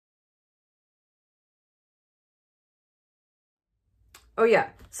Oh yeah,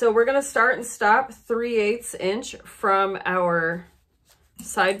 so we're gonna start and stop 3/8 inch from our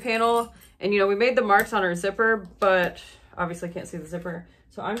side panel. And you know, we made the marks on our zipper, but obviously can't see the zipper.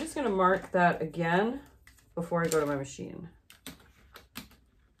 So I'm just gonna mark that again before I go to my machine.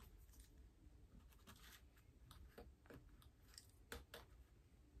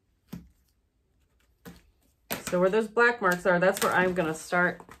 So where those black marks are, that's where I'm gonna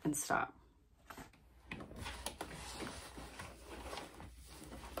start and stop.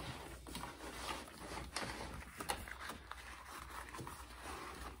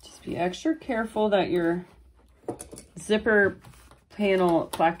 Just be extra careful that your zipper panel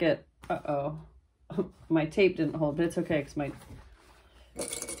placket, my tape didn't hold, but it's okay because my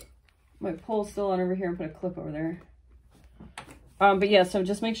pull's still on over here and put a clip over there. But yeah, so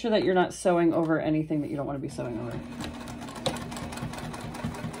just make sure that you're not sewing over anything that you don't want to be sewing over.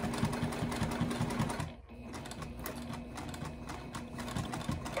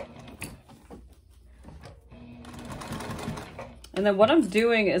 And then what I'm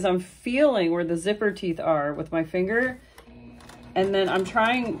doing is I'm feeling where the zipper teeth are with my finger. And then I'm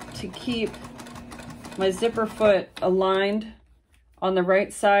trying to keep my zipper foot aligned on the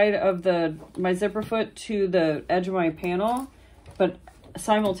right side of my zipper foot to the edge of my panel, but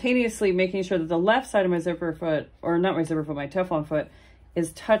simultaneously making sure that the left side of my zipper foot, or not my zipper foot, my Teflon foot,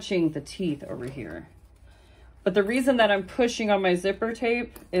 is touching the teeth over here. But the reason that I'm pushing on my zipper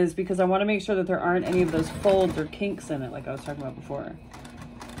tape is because I want to make sure that there aren't any of those folds or kinks in it like I was talking about before.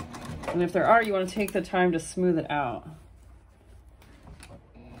 And if there are, you want to take the time to smooth it out.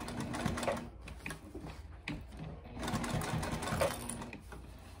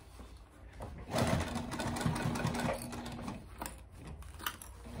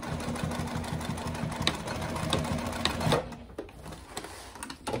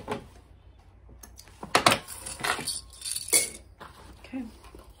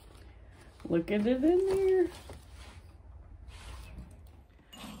 Look at it in there.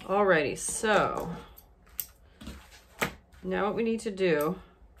 Alrighty, so now what we need to do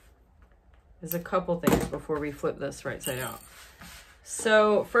is a couple things before we flip this right side out.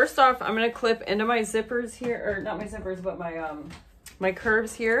 So first off, I'm gonna clip into my zippers here, or not my zippers, but my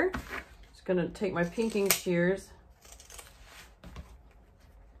curves here. Just gonna take my pinking shears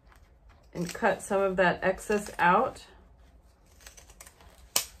and cut some of that excess out.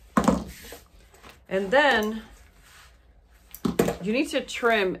 And then you need to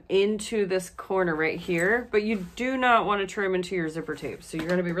trim into this corner right here, but you do not want to trim into your zipper tape. So you're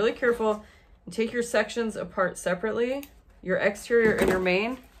going to be really careful and take your sections apart separately, your exterior and your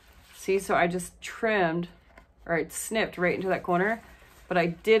main. See, so I just trimmed, or I snipped right into that corner, but I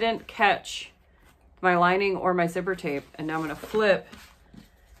didn't catch my lining or my zipper tape. And now I'm going to flip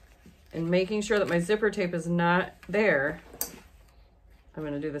and making sure that my zipper tape is not there. I'm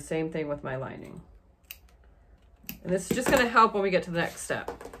going to do the same thing with my lining. And this is just going to help when we get to the next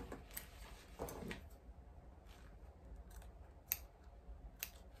step.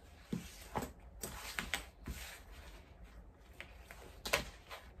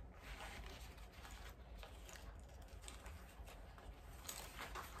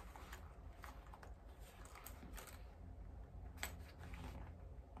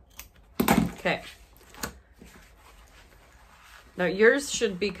 Okay. Now yours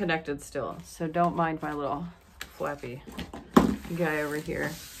should be connected still, so don't mind my little flappy guy over here.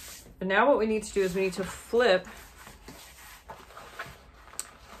 But now what we need to do is we need to flip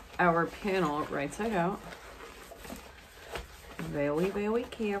our panel right side out. Very, very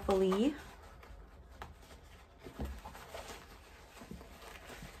carefully.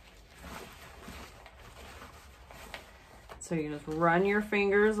 So you just run your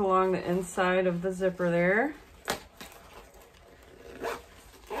fingers along the inside of the zipper there.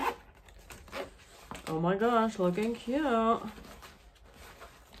 Oh my gosh, looking cute.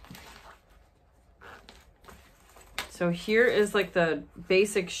 So here is like the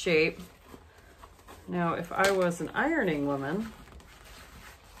basic shape. Now, if I was an ironing woman,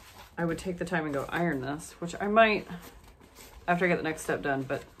 I would take the time and go iron this, which I might after I get the next step done,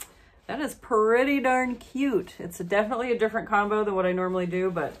 but that is pretty darn cute. It's definitely a different combo than what I normally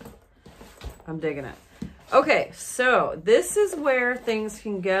do, but I'm digging it. Okay, so this is where things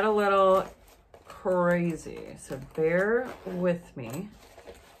can get a little crazy, so bear with me.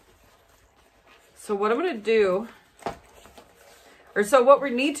 So what I'm going to do, what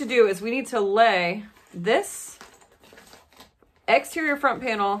we need to do is we need to lay this exterior front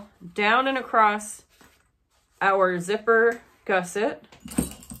panel down and across our zipper gusset,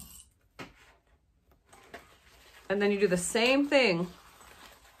 and then you do the same thing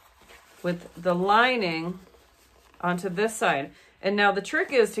with the lining onto this side. And now the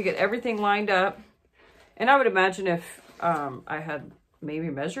trick is to get everything lined up. And I would imagine if I had maybe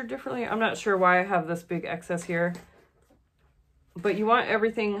measured differently, I'm not sure why I have this big excess here, but you want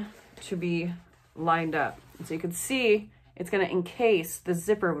everything to be lined up. And so you can see it's going to encase the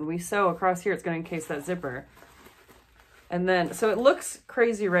zipper. When we sew across here, it's going to encase that zipper. And then, so it looks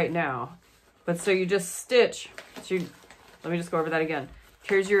crazy right now, but so you just stitch. So you, let me just go over that again.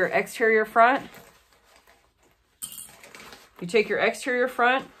 Here's your exterior front. You take your exterior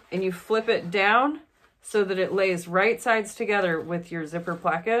front and you flip it down so that it lays right sides together with your zipper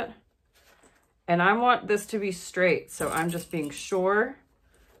placket. And I want this to be straight, so I'm just being sure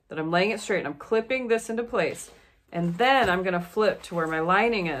that I'm laying it straight, and I'm clipping this into place. And then I'm gonna flip to where my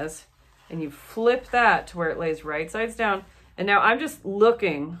lining is, and you flip that to where it lays right sides down. And now I'm just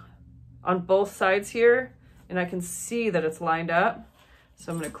looking on both sides here, and I can see that it's lined up.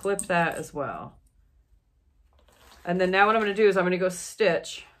 So I'm gonna clip that as well. And then now what I'm gonna do is I'm gonna go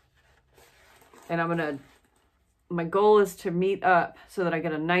stitch, and my goal is to meet up so that I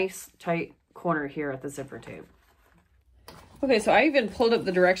get a nice tight corner here at the zipper tape. Okay, so I even pulled up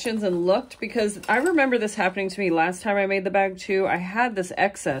the directions and looked, because I remember this happening to me last time I made the bag too. I had this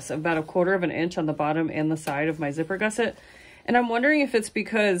excess of about 1/4 inch on the bottom and the side of my zipper gusset. And I'm wondering if it's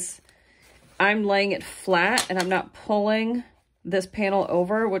because I'm laying it flat and I'm not pulling this panel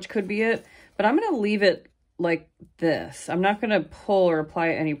over, which could be it. But I'm gonna leave it like this. I'm not gonna pull or apply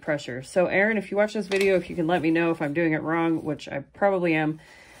any pressure. So Erin, if you watch this video, if you can let me know if I'm doing it wrong, which I probably am.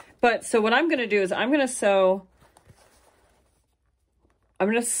 But so what I'm gonna do is I'm gonna start,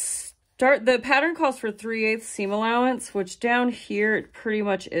 the pattern calls for 3/8 seam allowance, which down here it pretty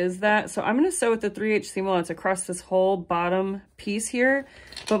much is that. So I'm gonna sew with the 3/8 seam allowance across this whole bottom piece here.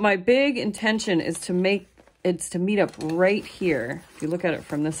 But my big intention is to meet up right here. If you look at it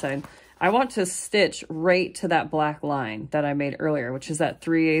from this side, I want to stitch right to that black line that I made earlier, which is that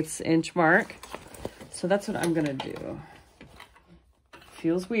 3/8 inch mark. So that's what I'm gonna do.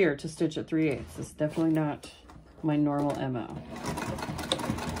 Feels weird to stitch at 3/8. It's definitely not my normal MO.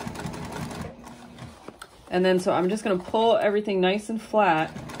 And then, so I'm just gonna pull everything nice and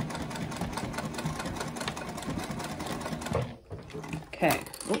flat. Okay,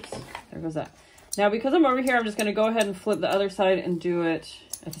 oops, there goes that. Now, because I'm over here, I'm just gonna go ahead and flip the other side and do it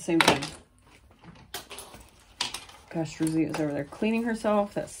at the same time. Gosh, Ruzy is over there cleaning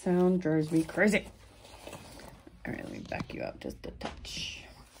herself. That sound drives me crazy. All right, let me back you up just a touch.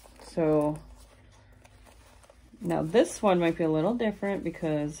 So now this one might be a little different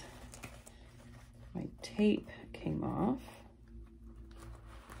because my tape came off.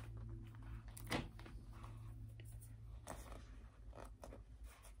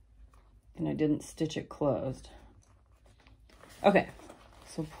 And I didn't stitch it closed. Okay,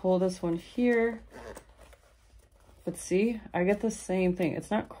 so pull this one here. But see, I get the same thing.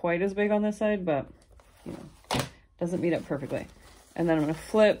 It's not quite as big on this side, but you know, doesn't meet up perfectly. And then I'm gonna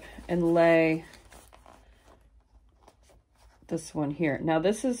flip and lay this one here. Now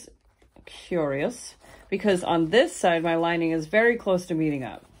this is curious because on this side, my lining is very close to meeting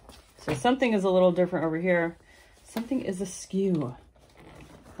up. So something is a little different over here. Something is askew.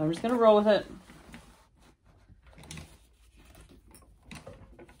 So I'm just gonna roll with it.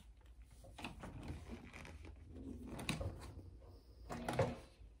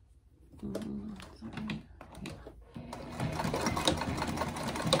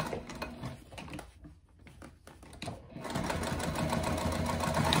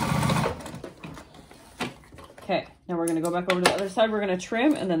 Okay, now we're gonna go back over to the other side. We're gonna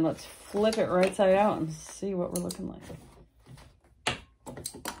trim and then let's flip it right side out and see what we're looking like.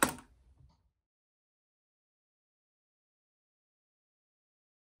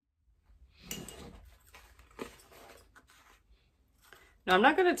 Now I'm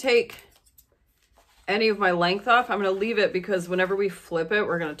not gonna take any of my length off. I'm gonna leave it because whenever we flip it,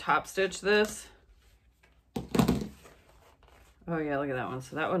 we're gonna top stitch this. Oh yeah, look at that one.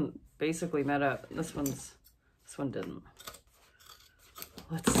 So that one basically met up. This one didn't.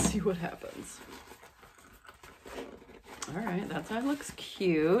 Let's see what happens. All right, that side looks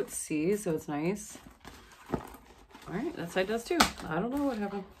cute. See, so it's nice. All right, that side does too. I don't know what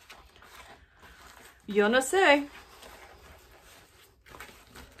happened. Yo no sé.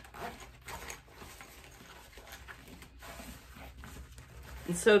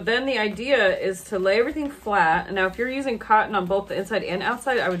 And so then the idea is to lay everything flat. And now if you're using cotton on both the inside and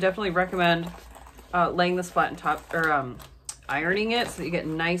outside, I would definitely recommend laying this flat and top, or ironing it so that you get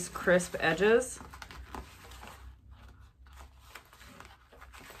nice crisp edges.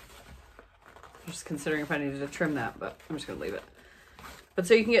 I'm just considering if I needed to trim that, but I'm just gonna leave it. But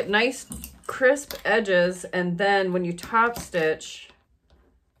so you can get nice crisp edges, and then when you top stitch,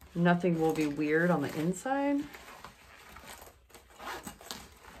 nothing will be weird on the inside.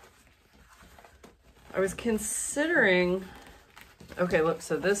 I was considering, okay, look,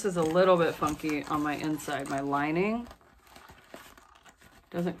 so this is a little bit funky on my inside. My lining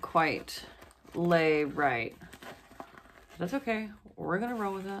doesn't quite lay right. That's okay. We're gonna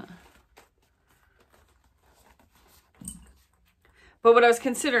roll with that. But what I was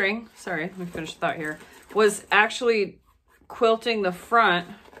considering, sorry, let me finish the thought here, was actually quilting the front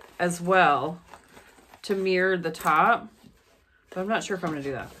as well to mirror the top. But I'm not sure if I'm gonna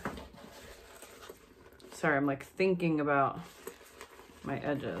do that. Sorry, I'm like thinking about my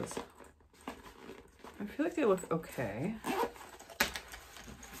edges. I feel like they look okay.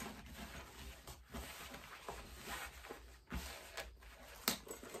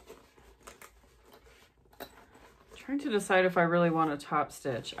 Trying to decide if I really want to top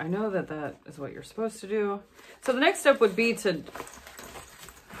stitch. I know that that is what you're supposed to do. So the next step would be to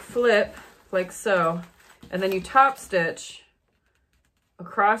flip like so, and then you top stitch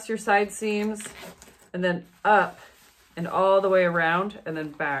across your side seams, and then up and all the way around, and then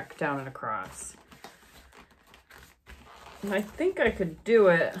back down and across. And I think I could do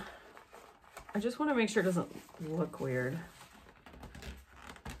it. I just want to make sure it doesn't look weird.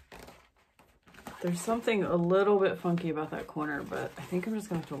 There's something a little bit funky about that corner, but I think I'm just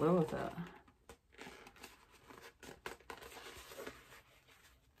gonna have to live with it.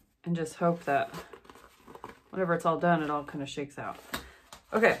 And just hope that whenever it's all done, it all kind of shakes out.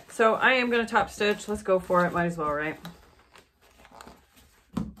 Okay, so I am gonna top stitch. Let's go for it, might as well, right?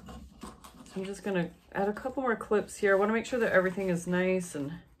 So I'm just gonna add a couple more clips here. I wanna make sure that everything is nice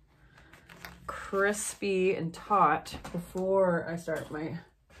and crispy and taut before I start my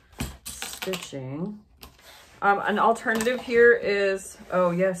stitching. An alternative here is,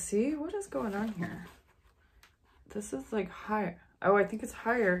 oh yeah, see what is going on here? This is like high. Oh, I think it's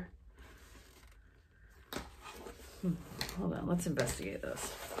higher. Hold on, let's investigate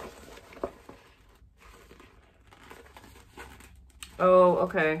this. Oh,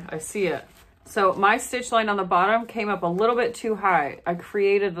 okay, I see it. So my stitch line on the bottom came up a little bit too high. I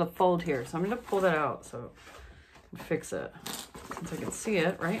created the fold here, so I'm gonna pull that out so I can fix it. Since I can see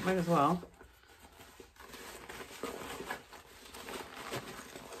it, right? Might as well.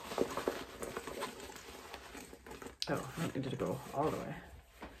 Oh, I don't need to go all the way.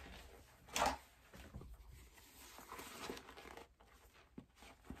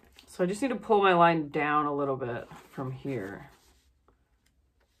 So I just need to pull my line down a little bit from here.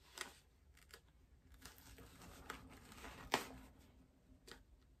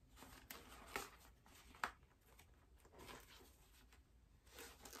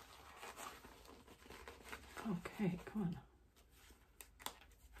 Okay, come on.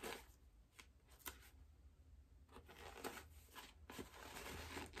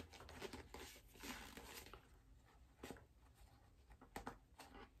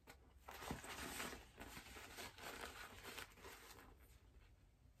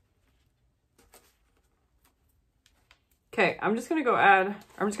 Okay, I'm just gonna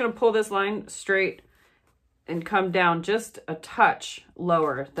I'm just gonna pull this line straight and come down just a touch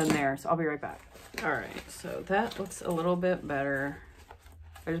lower than there. So I'll be right back. All right, so that looks a little bit better.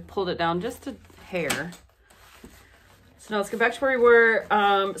 I just pulled it down just a hair. So now let's get back to where we were.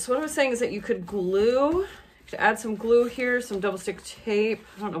 So what I was saying is that you could add some glue here, some double stick tape.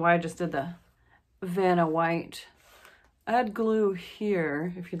 I don't know why I just did the Vanna White. Add glue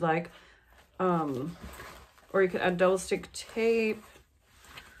here if you'd like. Or you could add double stick tape.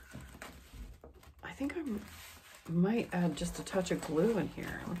 I think I might add just a touch of glue in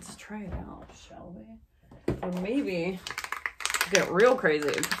here. Let's try it out, shall we? Or maybe get real crazy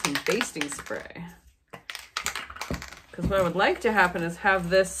and put some basting spray. Because what I would like to happen is have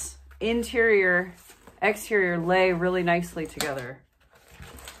this interior, exterior lay really nicely together.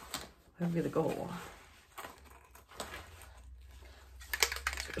 That would be the goal.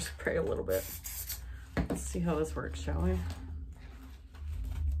 Just spray a little bit. Let's see how this works, shall we?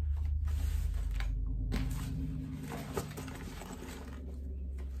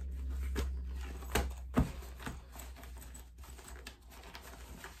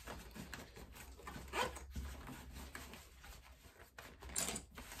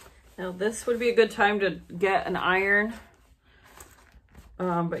 Now this would be a good time to get an iron,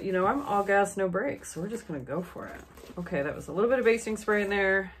 but you know, I'm all gas, no brakes, so we're just gonna go for it. Okay, that was a little bit of basting spray in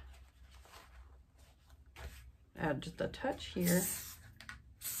there. Add just a touch here.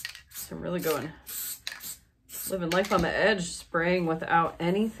 So I'm really living life on the edge, spraying without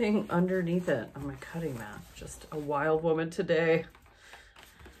anything underneath it on my cutting mat. Just a wild woman today.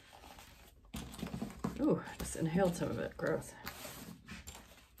 Ooh, just inhaled some of it. Gross.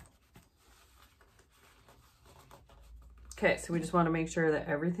 Okay, so we just want to make sure that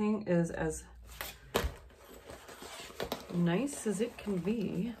everything is as nice as it can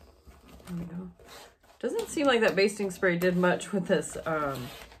be. There we go. Doesn't seem like that basting spray did much with this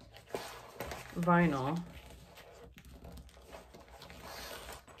vinyl.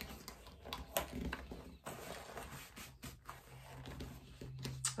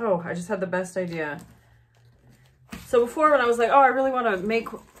 Oh, I just had the best idea. So before, when I was like, oh, I really want to make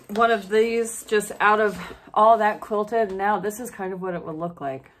one of these just out of all that quilted, now this is kind of what it would look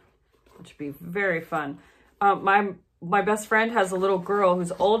like, which would be very fun. My best friend has a little girl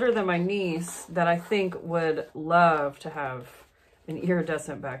who's older than my niece that I think would love to have an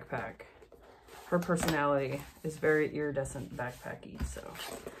iridescent backpack. Her personality is very iridescent backpacky, so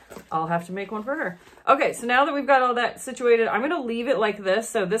I'll have to make one for her. Okay, so now that we've got all that situated, I'm going to leave it like this.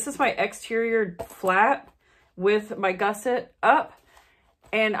 So this is my exterior flat with my gusset up,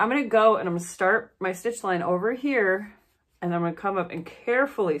 and I'm going to go and I'm going to start my stitch line over here, and I'm going to come up and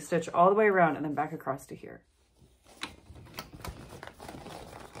carefully stitch all the way around and then back across to here.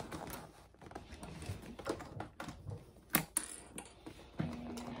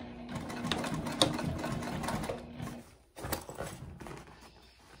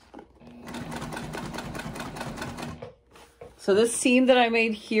 So this seam that I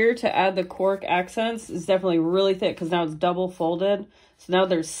made here to add the cork accents is definitely really thick because now it's double folded. So now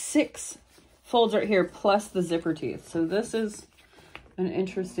there's 6 folds right here plus the zipper teeth. So this is an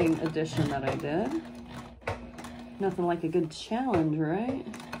interesting addition that I did. Nothing like a good challenge, right?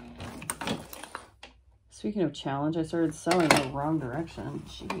 Speaking of challenge, I started sewing the wrong direction.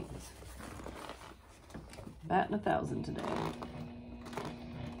 Jeez. Batting 1,000 today.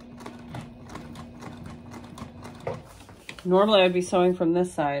 Normally I'd be sewing from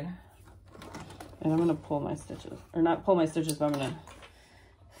this side, and I'm going to pull my stitches, or not pull my stitches, but I'm going to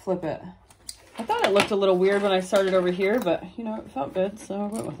flip it. I thought it looked a little weird when I started over here, but you know, it felt good, so I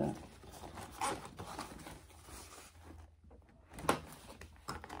went with it.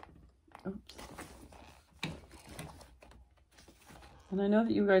 Oops. And I know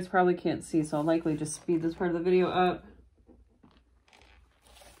that you guys probably can't see, so I'll likely just speed this part of the video up.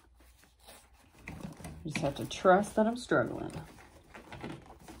 You just have to trust that I'm struggling.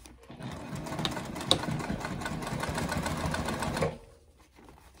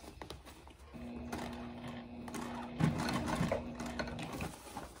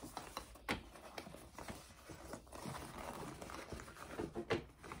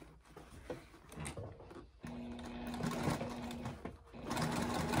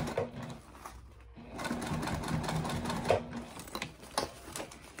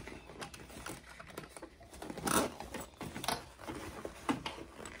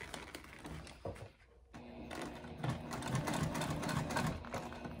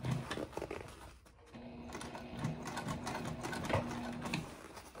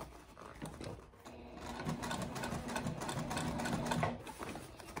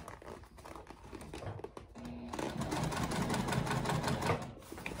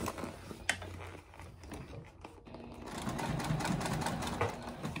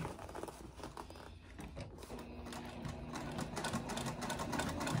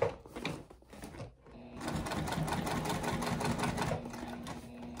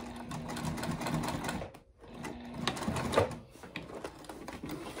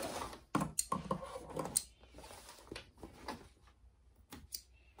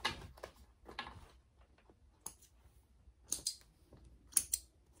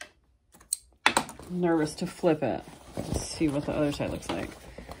 Nervous to flip it. Let's see what the other side looks like.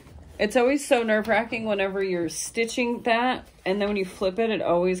 It's always so nerve-wracking whenever you're stitching that, and then when you flip it, it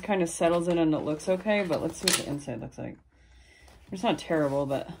always kind of settles in and it looks okay, but let's see what the inside looks like. It's not terrible,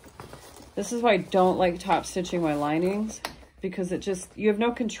 but this is why I don't like top stitching my linings, because it just, you have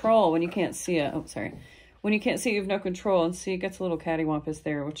no control when you can't see it. Oh, sorry. When you can't see it, you have no control, and see, it gets a little cattywampus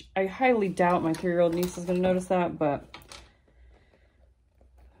there, which I highly doubt my 3-year-old niece is going to notice that, but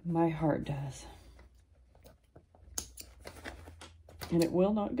my heart does. And it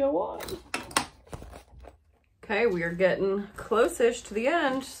will not go on. Okay, we are getting close-ish to the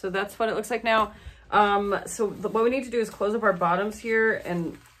end, so that's what it looks like now. So what we need to do is close up our bottoms here,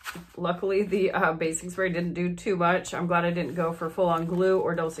 and luckily the basting spray didn't do too much. I'm glad I didn't go for full-on glue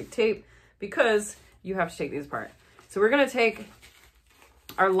or double-stick tape, because you have to take these apart. So we're gonna take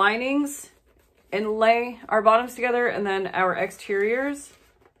our linings and lay our bottoms together, and then our exteriors.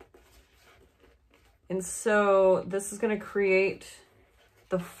 And so this is gonna create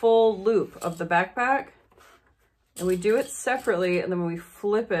the full loop of the backpack, and we do it separately, and then when we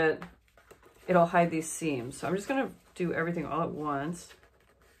flip it, it'll hide these seams. So I'm just gonna do everything all at once.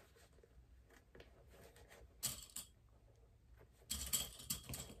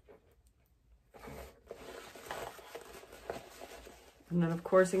 And then of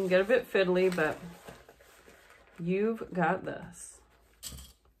course it can get a bit fiddly, but you've got this.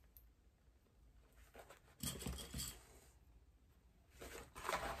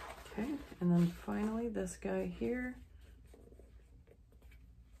 Okay, and then finally this guy here.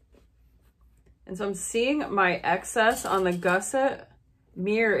 And so I'm seeing my excess on the gusset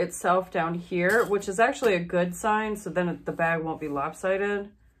mirror itself down here, which is actually a good sign, so then the bag won't be lopsided.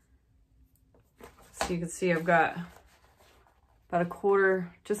 So you can see I've got about a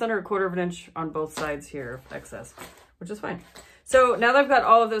quarter, just under a quarter of an inch on both sides here of excess, which is fine. So now that I've got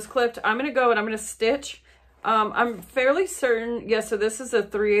all of those clipped, I'm gonna go and I'm gonna stitch. I'm fairly certain, yeah, so this is a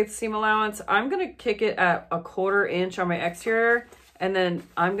 3/8 seam allowance. I'm gonna kick it at a 1/4 inch on my exterior, and then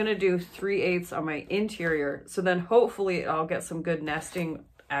I'm gonna do 3/8 on my interior. So then hopefully I'll get some good nesting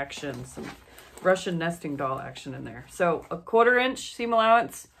action, some Russian nesting doll action in there. So a 1/4 inch seam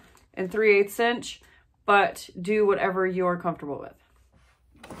allowance and 3/8 inch, but do whatever you're comfortable with.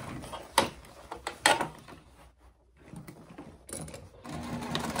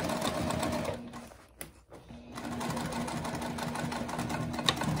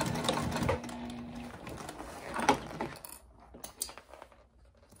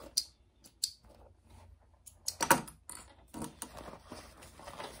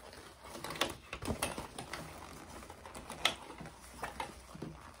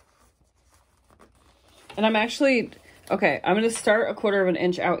 And I'm actually, okay, I'm going to start a 1/4 of an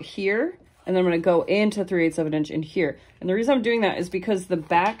inch out here, and then I'm going to go into 3/8 of an inch in here. And the reason I'm doing that is because the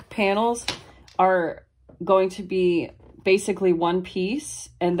back panels are going to be basically one piece,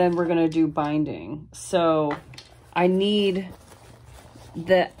 and then we're going to do binding. So I need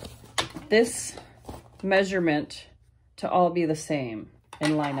this measurement to all be the same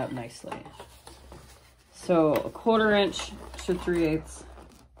and line up nicely. So a 1/4 inch to 3/8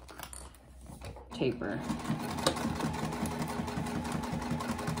 taper.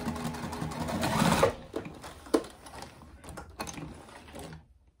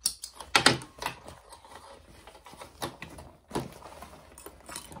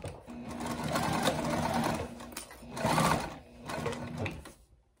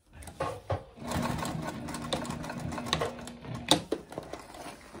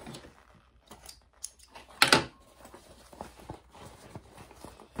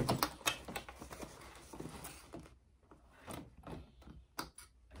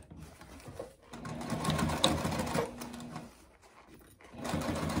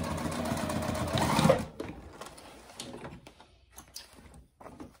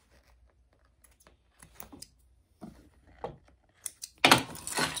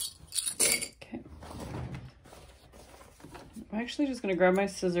 I'm actually just going to grab my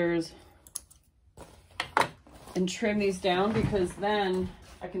scissors and trim these down, because then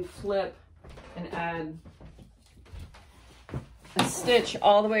I can flip and add a stitch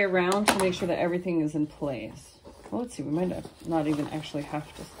all the way around to make sure that everything is in place. Well, let's see, we might not even actually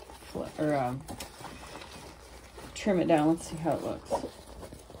have to flip or trim it down. Let's see how it looks.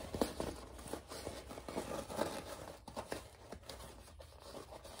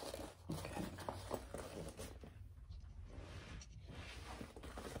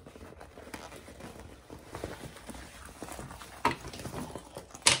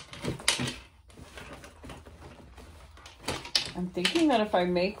 I'm thinking that if I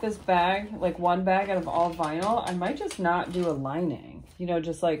make this bag, like one bag out of all vinyl, I might just not do a lining. You know,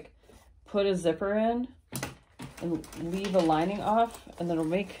 just like put a zipper in and leave a lining off, and then it'll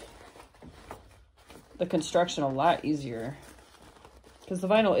make the construction a lot easier. Because the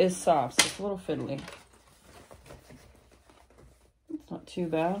vinyl is soft, so it's a little fiddly. It's not too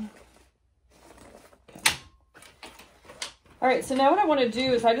bad. All right, so now what I want to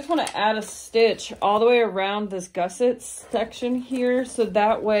do is I just want to add a stitch all the way around this gusset section here, so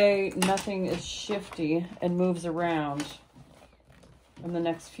that way nothing is shifty and moves around in the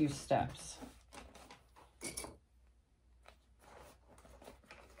next few steps.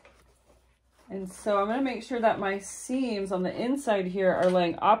 And so I'm going to make sure that my seams on the inside here are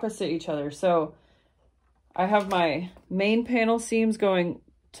laying opposite each other. So I have my main panel seams going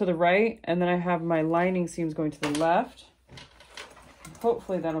to the right, and then I have my lining seams going to the left.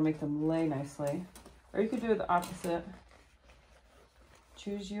 Hopefully that'll make them lay nicely. Or you could do it the opposite.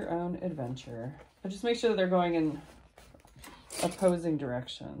 Choose your own adventure. But just make sure that they're going in opposing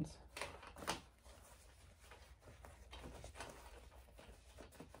directions.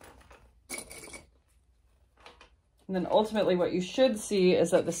 And then ultimately what you should see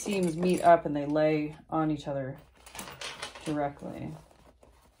is that the seams meet up and they lay on each other directly.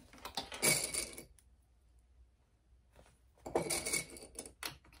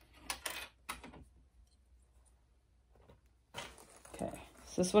 Okay,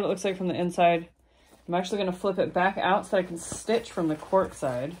 so this is what it looks like from the inside. I'm actually going to flip it back out so I can stitch from the cork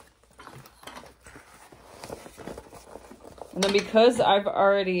side. And then because I've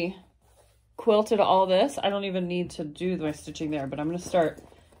already quilted all this, I don't even need to do my stitching there, but I'm going to start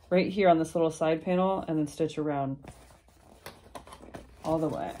right here on this little side panel and then stitch around all the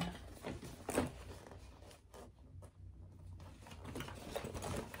way.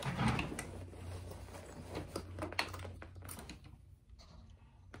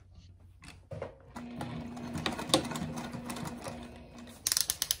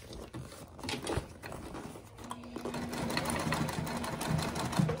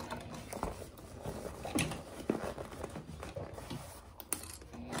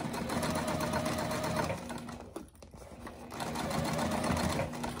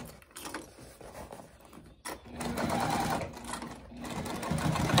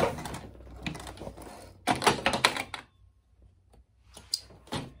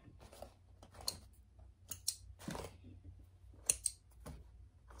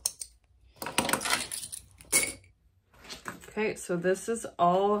 Okay, so this is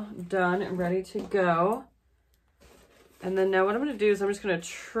all done and ready to go. And then now what I'm going to do is I'm just going to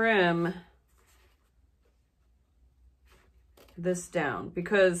trim this down,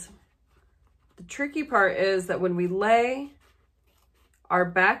 because the tricky part is that when we lay our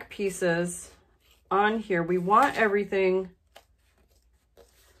back pieces on here, we want everything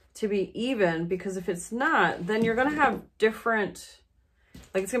to be even, because if it's not, then you're going to have different,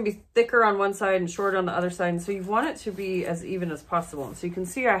 like it's going to be thicker on one side and shorter on the other side. And so you want it to be as even as possible. And so you can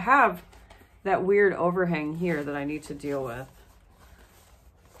see I have that weird overhang here that I need to deal with.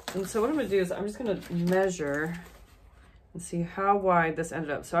 And so what I'm going to do is I'm just going to measure and see how wide this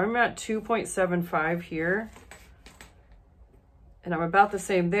ended up. So I'm at 2.75 here, and I'm about the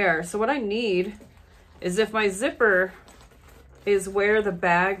same there. So what I need is, if my zipper is where the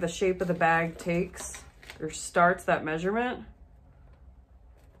bag, the shape of the bag takes or starts that measurement,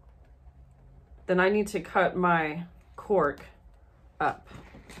 then I need to cut my cork up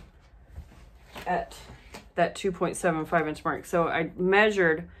at that 2.75 inch mark. So I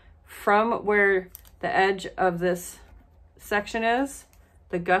measured from where the edge of this section is,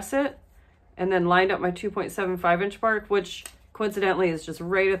 the gusset, and then lined up my 2.75 inch mark, which coincidentally is just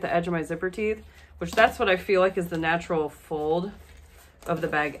right at the edge of my zipper teeth, which that's what I feel like is the natural fold of the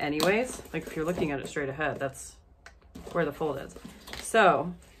bag anyways. Like if you're looking at it straight ahead, that's where the fold is.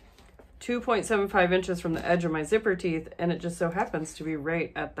 So 2.75 inches from the edge of my zipper teeth, and it just so happens to be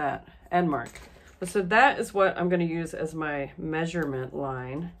right at that end mark. So that is what I'm going to use as my measurement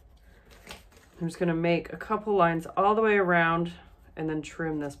line. I'm just going to make a couple lines all the way around and then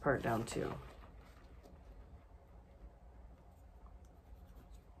trim this part down too.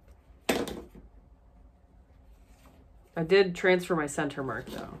 I did transfer my center mark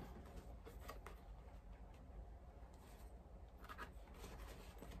though.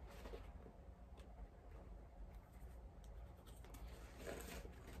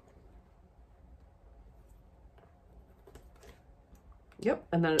 Yep,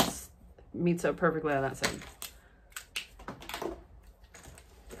 and then it meets up perfectly on that side.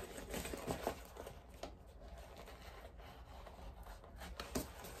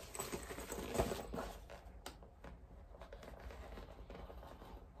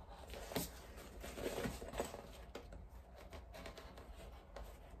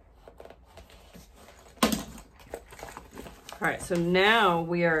 All right, so now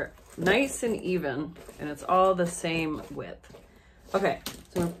we are nice and even, and it's all the same width. Okay,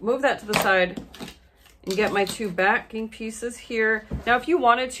 so move that to the side and get my two backing pieces here. Now, if you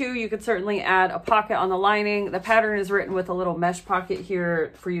wanted to, you could certainly add a pocket on the lining. The pattern is written with a little mesh pocket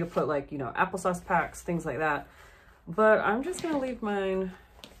here for you to put, like, you know, applesauce packs, things like that. But I'm just gonna leave mine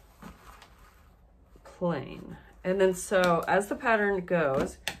plain. And then so as the pattern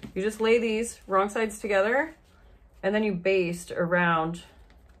goes, you just lay these wrong sides together, and then you baste around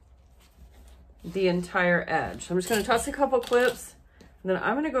the entire edge. So I'm just gonna toss a couple clips, and then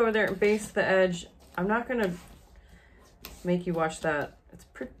I'm gonna go over there and baste the edge. I'm not gonna make you watch that. It's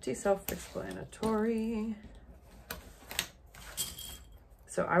pretty self-explanatory.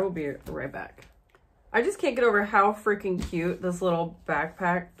 So I will be right back. I just can't get over how freaking cute this little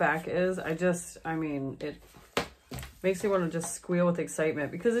backpack back is. I mean, it makes me want to just squeal with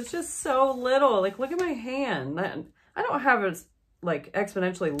excitement because it's just so little. Like, look at my hand. I don't have a, like,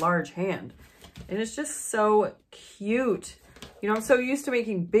 exponentially large hand. And it's just so cute. You know, I'm so used to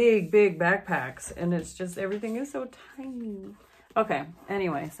making big backpacks, and it's just, everything is so tiny. Okay,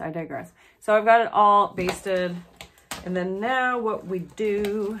 anyways, I digress. So I've got it all basted. And then now what we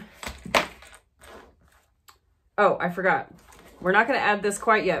do, oh, I forgot. We're not gonna add this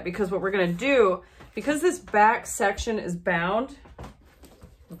quite yet, because what we're gonna do, because this back section is binded.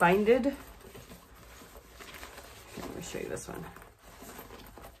 Let me show you this one.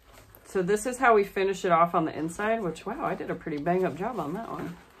 So this is how we finish it off on the inside, which, wow, I did a pretty bang up job on that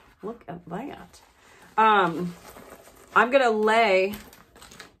one. Look at that. I'm gonna lay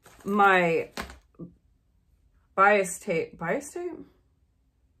my bias tape. Why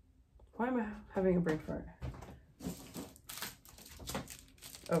am I having a brain fart?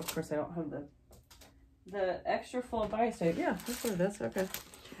 Oh, of course I don't have the extra full bias tape. Yeah, that's what it is, okay.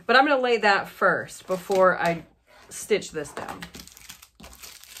 But I'm gonna lay that first before I stitch this down.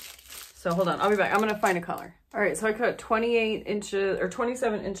 So hold on, I'll be back. I'm gonna find a color. All right, so I cut 28 inches or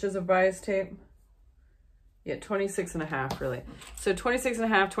 27 inches of bias tape. Yeah, 26 and a half really. So 26 and a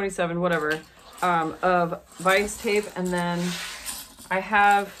half, 27, whatever, of bias tape. And then I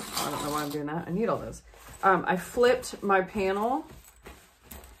have, oh, I don't know why I'm doing that. I need all those. I flipped my panel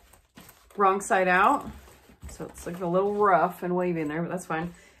wrong side out. So it's like a little rough and wavy in there, but that's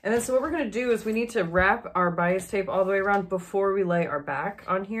fine. And then so what we're gonna do is we need to wrap our bias tape all the way around before we lay our back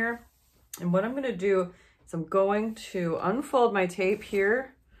on here. And what I'm gonna do is I'm going to unfold my tape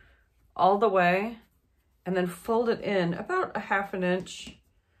here all the way and then fold it in about 1/2 inch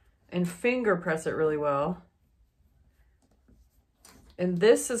and finger press it really well. And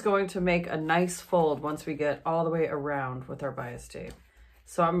this is going to make a nice fold once we get all the way around with our bias tape.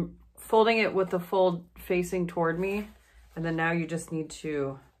 So I'm folding it with the fold facing toward me. And then now you just need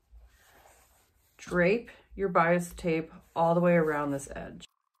to drape your bias tape all the way around this edge.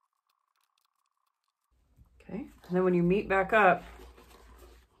 Okay, and then when you meet back up,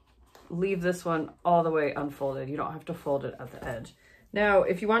 leave this one all the way unfolded. You don't have to fold it at the edge. Now,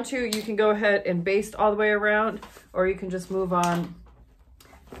 if you want to, you can go ahead and baste all the way around, or you can just move on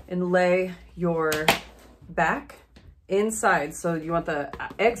and lay your back inside. So you want the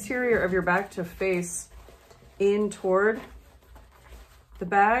exterior of your back to face in toward the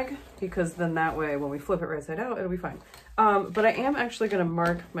bag, because then that way when we flip it right side out, it'll be fine. But I am actually going to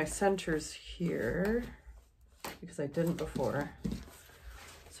mark my centers here because I didn't before.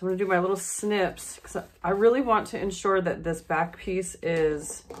 So I'm going to do my little snips because I really want to ensure that this back piece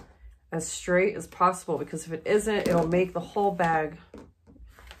is as straight as possible, because if it isn't, it'll make the whole bag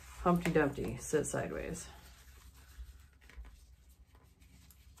Humpty Dumpty, sit sideways.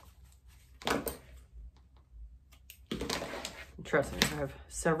 Trust me, I have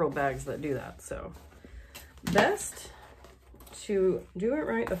several bags that do that, so best to do it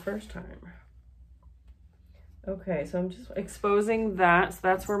right the first time. Okay, so I'm just exposing that. So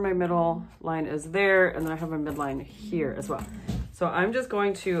that's where my middle line is there, and then I have my midline here as well. So I'm just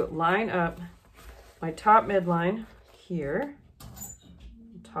going to line up my top midline here.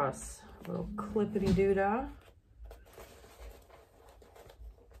 Toss a little clippity-doo-dah.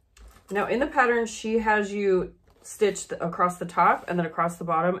 Now in the pattern, she has you stitched across the top and then across the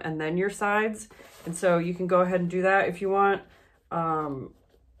bottom and then your sides. And so you can go ahead and do that if you want.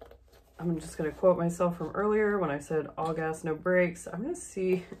 I'm just going to quote myself from earlier when I said all gas, no brakes. I'm going to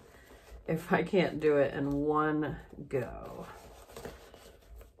see if I can't do it in one go.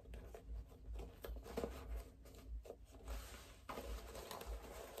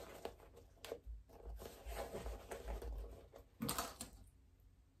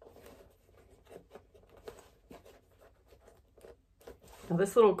 Now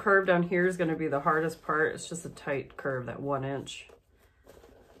this little curve down here is going to be the hardest part. It's just a tight curve, that 1 inch.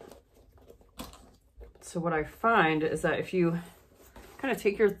 So what I find is that if you kind of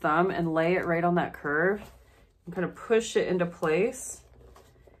take your thumb and lay it right on that curve and kind of push it into place,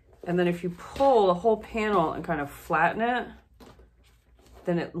 and then if you pull the whole panel and kind of flatten it,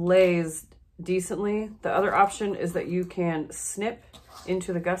 then it lays decently. The other option is that you can snip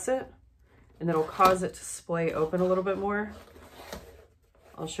into the gusset and it'll cause it to splay open a little bit more.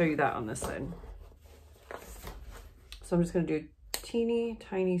 I'll show you that on this side. So I'm just going to do teeny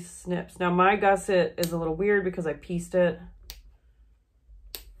tiny snips. Now my gusset is a little weird because I pieced it.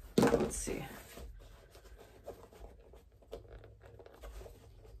 Let's see.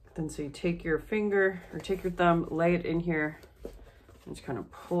 Then so you take your finger or take your thumb, lay it in here, and just kind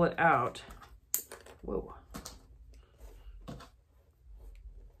of pull it out. Whoa.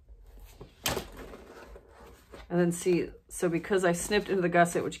 And then see, so because I snipped into the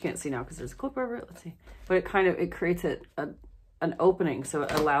gusset, which you can't see now because there's a clip over it, let's see. But it creates a an opening, so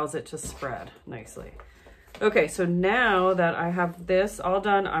it allows it to spread nicely. Okay, so now that I have this all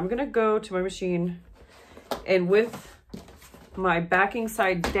done, I'm gonna go to my machine, and with my backing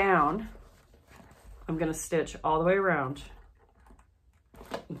side down, I'm gonna stitch all the way around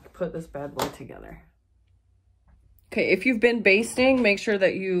and put this bad boy together. Okay, if you've been basting, make sure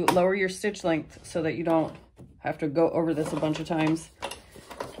that you lower your stitch length so that you don't have to go over this a bunch of times.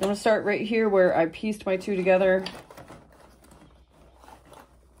 I'm gonna start right here where I pieced my two together.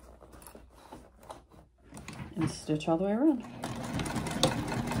 And stitch all the way around.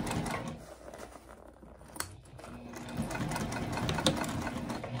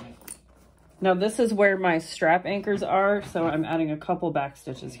 Now this is where my strap anchors are, so I'm adding a couple back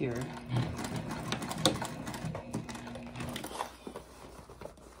stitches here.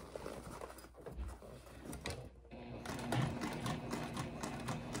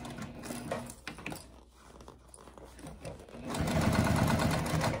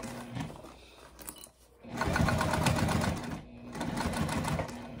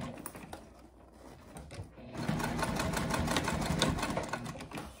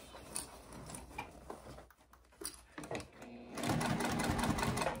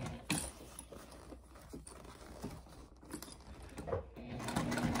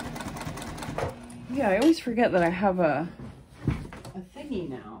 Yeah, I always forget that I have a thingy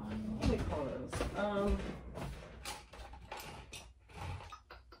now. What do they call those? Oh,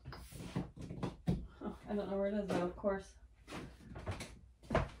 I don't know where it is though, of course.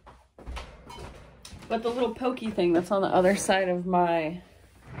 But the little pokey thing that's on the other side of my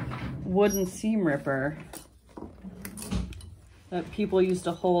wooden seam ripper that people used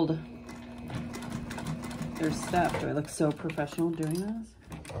to hold their stuff. Do I look so professional doing this?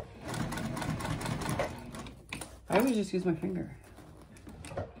 I always just use my finger.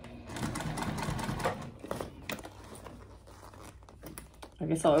 I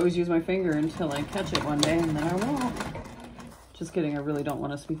guess I'll always use my finger until I catch it one day, and then I won't. Just kidding, I really don't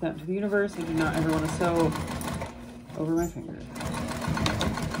want to speak that to the universe. I do not ever want to sew over my finger.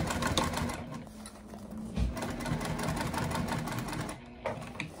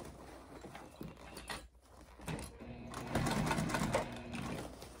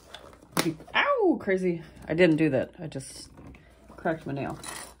 Ow, crazy. I didn't do that. I just cracked my nail.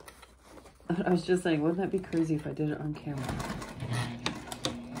 I was just saying, wouldn't that be crazy if I did it on camera?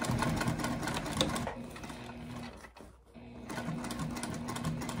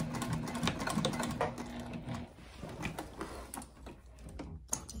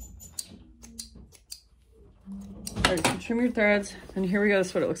 All right, so trim your threads, and here we go. This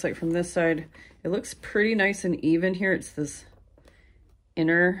is what it looks like from this side. It looks pretty nice and even here. It's this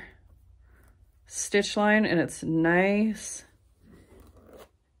inner stitch line, and it's nice,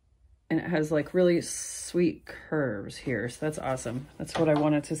 and it has like really sweet curves here, so that's awesome. That's what I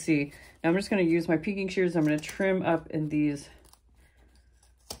wanted to see. Now I'm just going to use my peeking shears. I'm going to trim up in these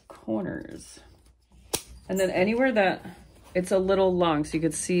corners, and then anywhere that it's a little long, so you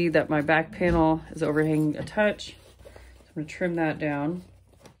can see that my back panel is overhanging a touch, so I'm going to trim that down.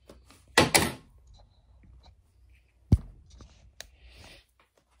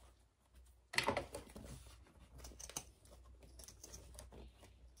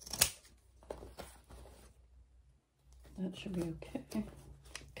 That should be okay.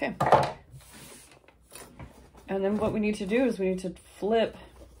 Okay. And then what we need to do is we need to flip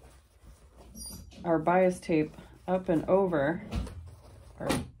our bias tape up and over our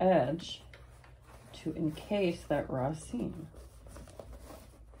edge to encase that raw seam.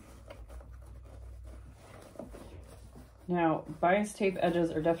 Now, bias tape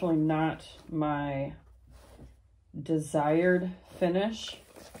edges are definitely not my desired finish,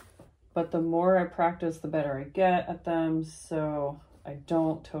 but the more I practice, the better I get at them, so I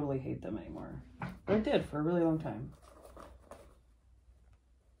don't totally hate them anymore. But I did for a really long time.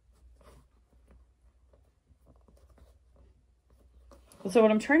 So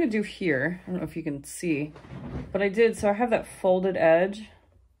what I'm trying to do here, I don't know if you can see, but I did, so I have that folded edge.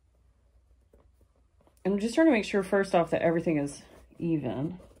 And I'm just trying to make sure first off that everything is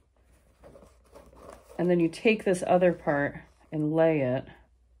even. And then you take this other part and lay it,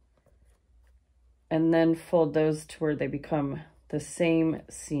 and then fold those to where they become the same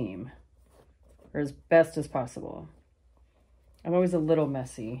seam, or as best as possible. I'm always a little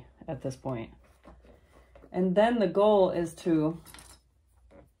messy at this point. And then the goal is to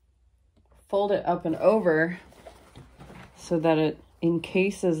fold it up and over so that it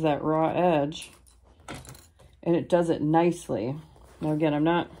encases that raw edge, and it does it nicely. Now again, I'm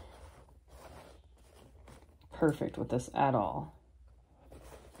not perfect with this at all.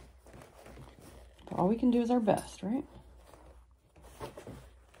 All we can do is our best, right?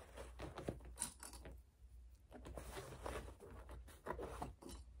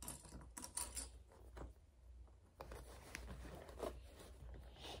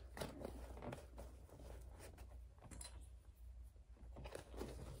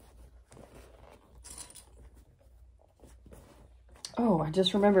 Oh, I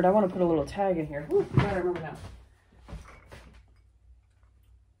just remembered. I want to put a little tag in here. Ooh, glad I remember now.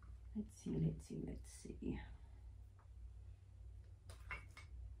 Let's see, let's see, let's see.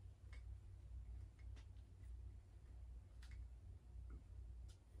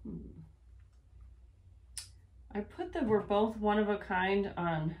 I put the "we're both one of a kind"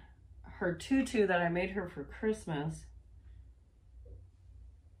 on her tutu that I made her for Christmas.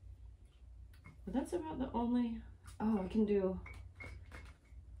 But that's about the only... Oh, I can do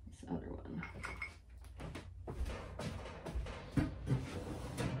this other one.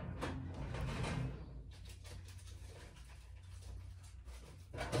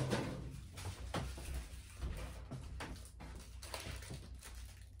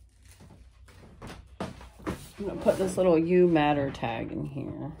 I'm gonna put this little "you matter" tag in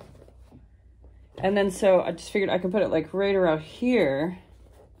here. And then so I just figured I can put it like right around here.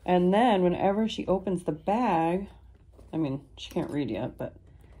 And then whenever she opens the bag, I mean, she can't read yet, but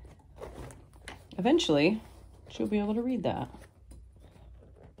eventually she'll be able to read that.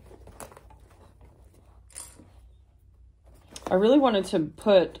 I really wanted to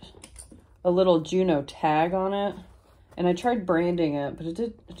put a little Juno tag on it, and I tried branding it, but it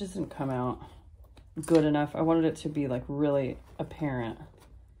just didn't come out good enough. I wanted it to be like really apparent,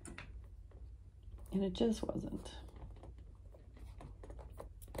 and it just wasn't.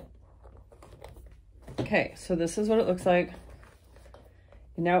 Okay, so this is what it looks like.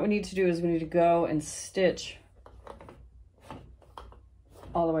 And now what we need to do is we need to go and stitch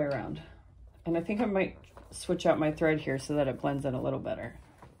all the way around. And I think I might switch out my thread here so that it blends in a little better.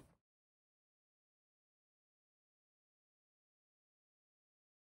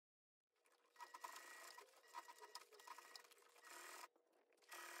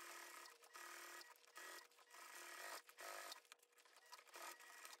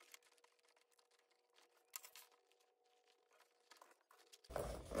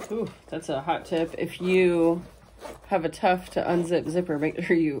 Ooh, that's a hot tip. If you have a tough to unzip zipper, make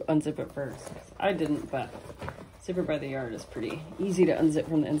sure you unzip it first. I didn't, but Zipper by the Yard is pretty easy to unzip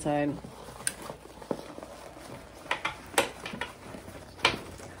from the inside.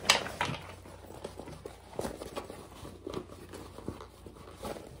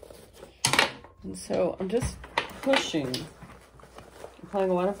 And so I'm just pushing,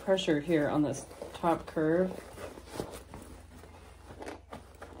 applying a lot of pressure here on this top curve.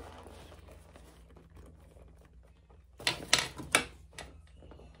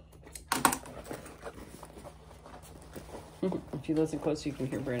 If you listen close, you can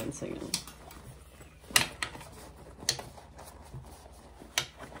hear Brandon singing.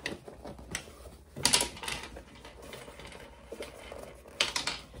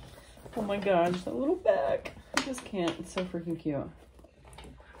 Oh my gosh, that little back. I just can't. It's so freaking cute.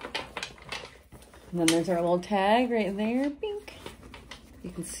 And then there's our little tag right there. Bink. You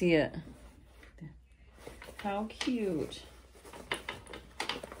can see it. How cute.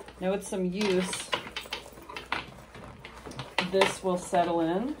 Now with some use, this will settle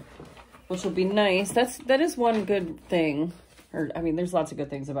in, which will be nice. That is one good thing, or I mean, there's lots of good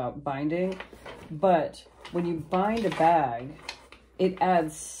things about binding, but when you bind a bag, it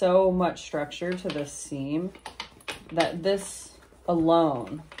adds so much structure to this seam that this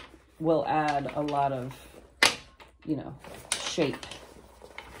alone will add a lot of, you know, shape,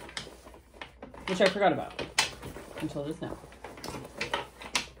 which I forgot about until just now.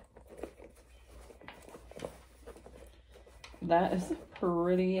 That is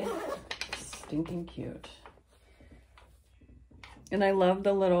pretty stinking cute. And I love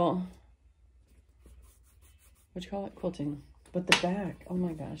the little, what you call it, quilting. But the back, oh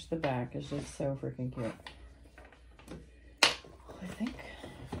my gosh, the back is just so freaking cute.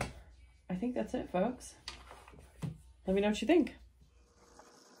 I think that's it, folks. Let me know what you think.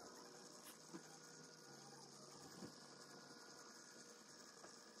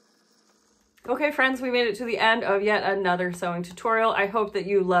 Okay, friends, we made it to the end of yet another sewing tutorial. I hope that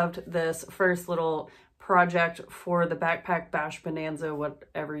you loved this first little project for the Backpack Bash Bonanza,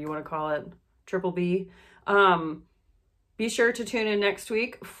 whatever you want to call it, Triple B. Be sure to tune in next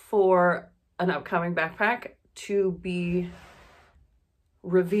week for an upcoming backpack to be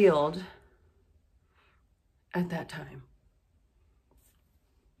revealed at that time.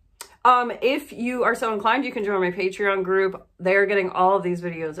 If you are so inclined, you can join my Patreon group. They're getting all of these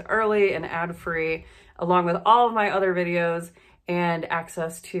videos early and ad-free, along with all of my other videos and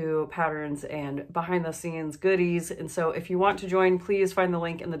access to patterns and behind-the-scenes goodies. And so if you want to join, please find the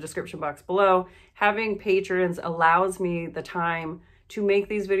link in the description box below. Having patrons allows me the time to make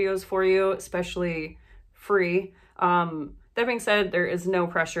these videos for you, especially free. That being said, there is no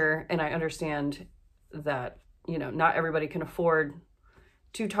pressure, and I understand that you know, not everybody can afford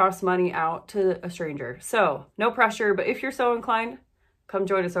to toss money out to a stranger. So no pressure, but if you're so inclined, come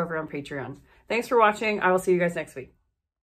join us over on Patreon. Thanks for watching. I will see you guys next week.